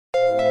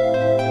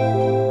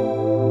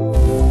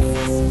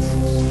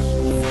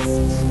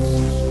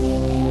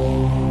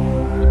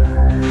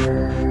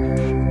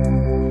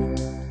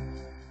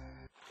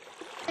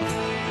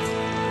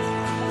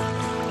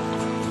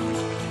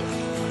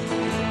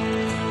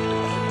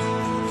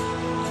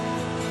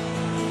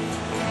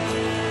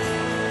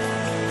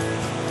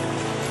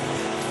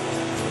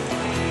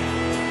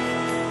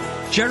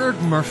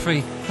Gerrard Murphy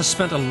has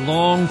spent a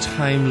long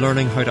time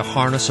learning how to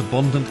harness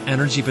abundant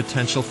energy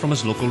potential from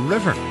his local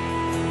river.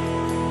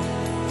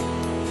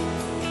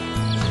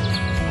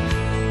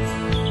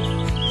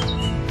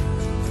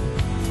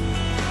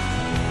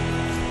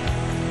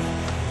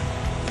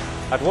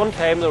 At one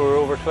time there were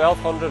over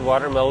 1,200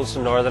 water mills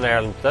in Northern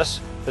Ireland. This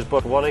is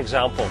but one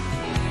example.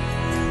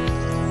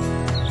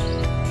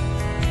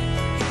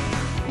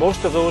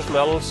 Most of those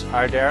mills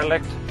are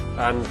derelict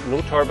and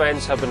no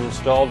turbines have been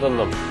installed in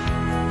them.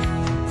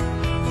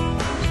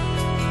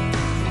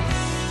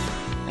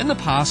 In the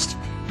past,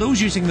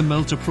 those using the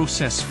mill to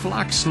process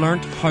flax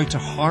learnt how to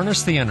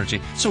harness the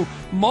energy, so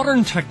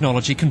modern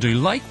technology can do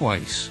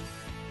likewise.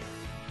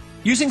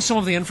 Using some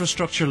of the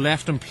infrastructure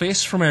left in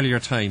place from earlier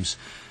times,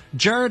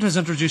 Gerrard has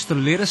introduced the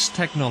latest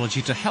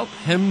technology to help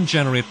him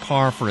generate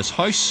power for his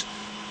house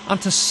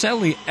and to sell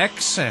the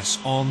excess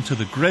on to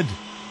the grid.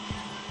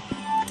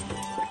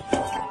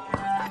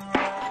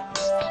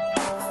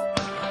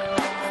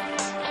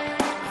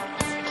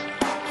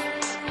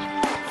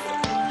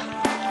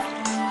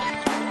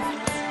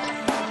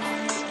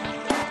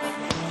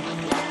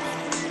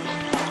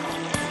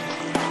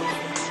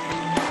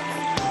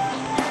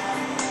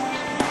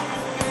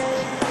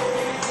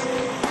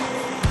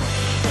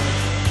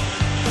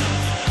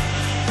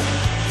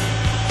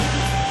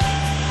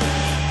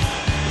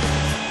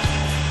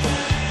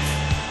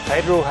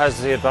 Hydro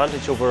has the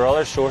advantage over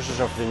other sources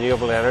of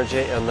renewable energy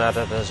in that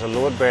it has a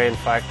load-bearing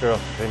factor of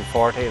between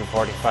 40 and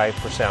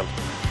 45%.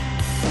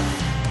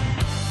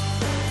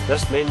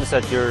 This means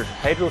that your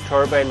hydro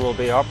turbine will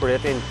be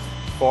operating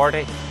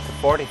 40 to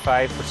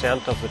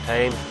 45% of the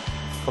time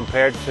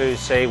compared to,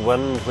 say,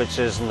 wind, which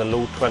is in the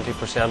low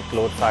 20%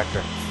 load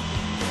factor.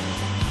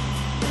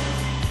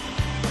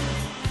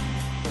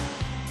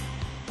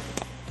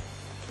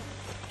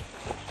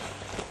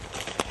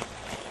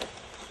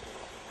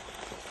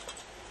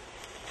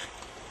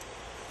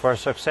 For a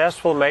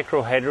successful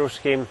micro-hydro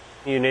scheme,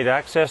 you need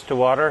access to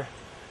water,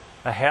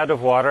 a head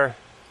of water,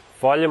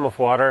 volume of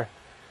water,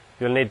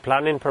 you'll need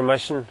planning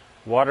permission,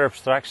 water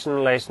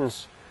abstraction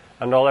licence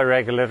and other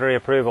regulatory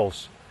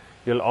approvals.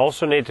 You'll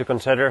also need to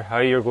consider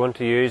how you're going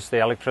to use the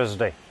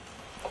electricity.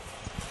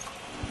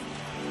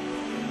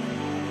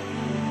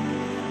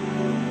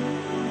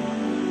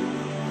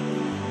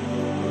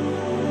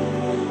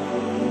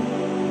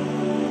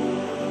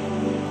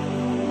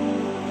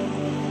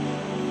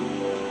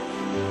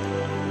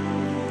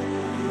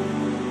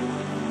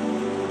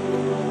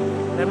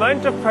 The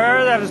amount of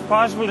power that is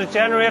possible to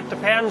generate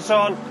depends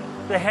on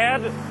the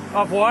head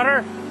of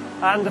water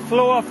and the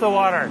flow of the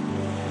water.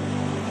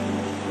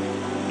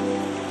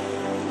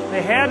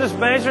 The head is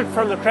measured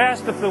from the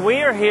crest of the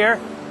weir here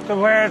to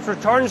where it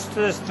returns to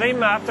the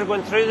stream after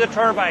going through the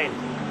turbine.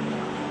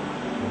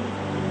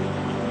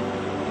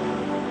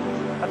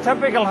 A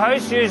typical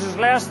house uses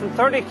less than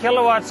 30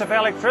 kilowatts of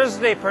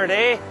electricity per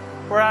day,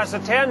 whereas a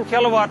 10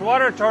 kilowatt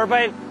water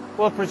turbine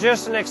will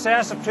produce in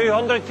excess of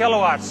 200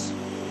 kilowatts.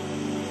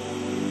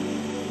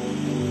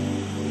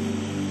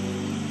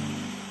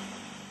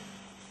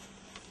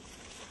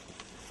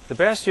 The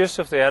best use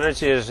of the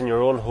energy is in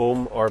your own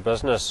home or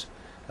business.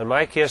 In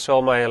my case,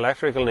 all my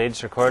electrical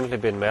needs are currently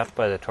being met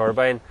by the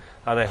turbine,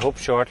 and I hope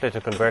shortly to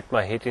convert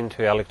my heating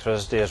to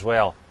electricity as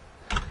well.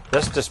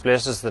 This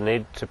displaces the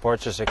need to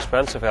purchase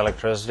expensive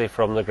electricity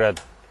from the grid.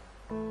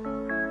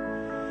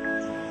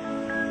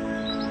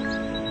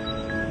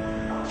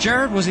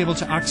 Gerrard was able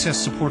to access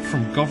support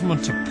from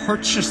government to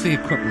purchase the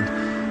equipment,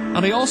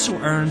 and he also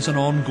earns an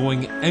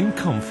ongoing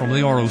income from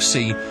the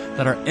ROC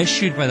that are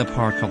issued by the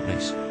power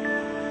companies.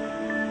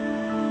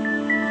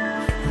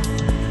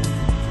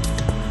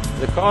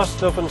 The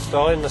cost of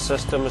installing the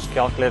system is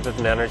calculated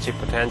in energy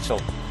potential.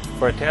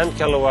 For a 10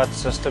 kilowatt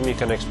system you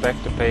can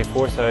expect to pay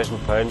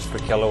 £4,000 per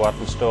kilowatt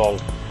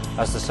installed.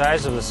 As the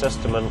size of the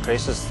system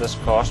increases, this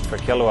cost per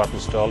kilowatt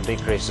installed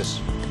decreases.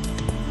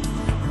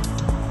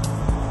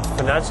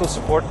 Financial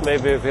support may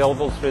be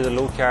available through the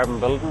low carbon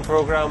building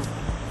programme.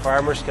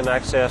 Farmers can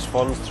access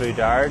funds through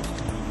Gerrard.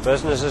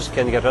 Businesses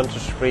can get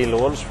interest-free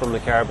loans from the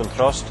Carbon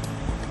Trust,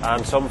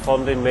 and some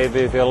funding may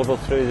be available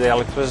through the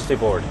Electricity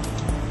Board.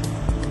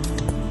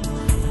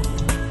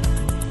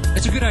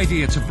 It's a good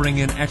idea to bring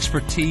in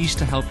expertise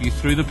to help you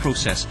through the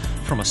process,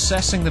 from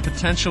assessing the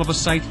potential of a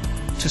site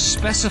to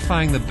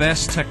specifying the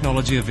best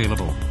technology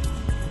available.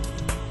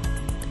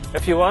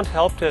 If you want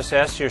help to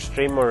assess your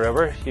stream or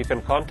river, you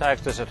can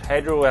contact us at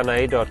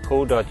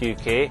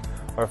hydroni.co.uk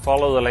or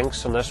follow the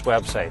links on this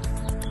website.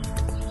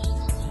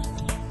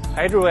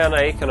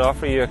 HydroNI can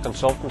offer you a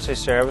consultancy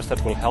service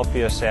that will help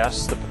you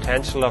assess the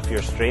potential of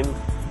your stream,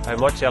 how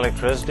much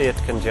electricity it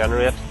can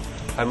generate,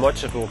 how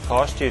much it will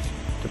cost you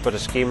to put a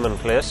scheme in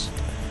place.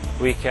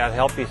 We can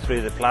help you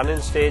through the planning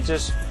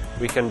stages,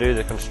 we can do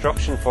the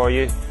construction for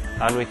you,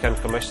 and we can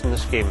commission the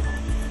scheme.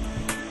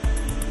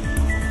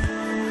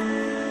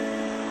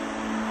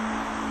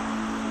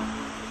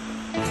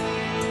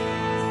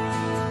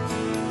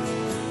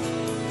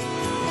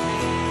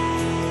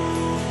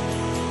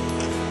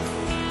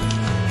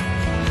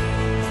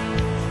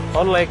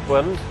 Unlike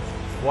wind,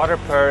 Water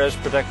power is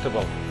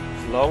predictable.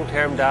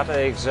 Long-term data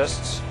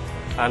exists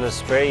and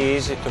it's very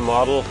easy to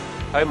model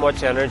how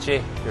much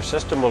energy your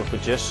system will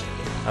produce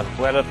and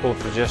when it will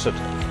produce it.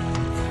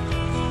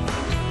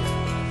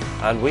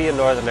 And we in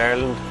Northern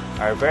Ireland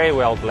are very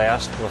well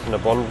blessed with an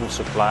abundant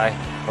supply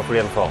of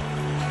rainfall.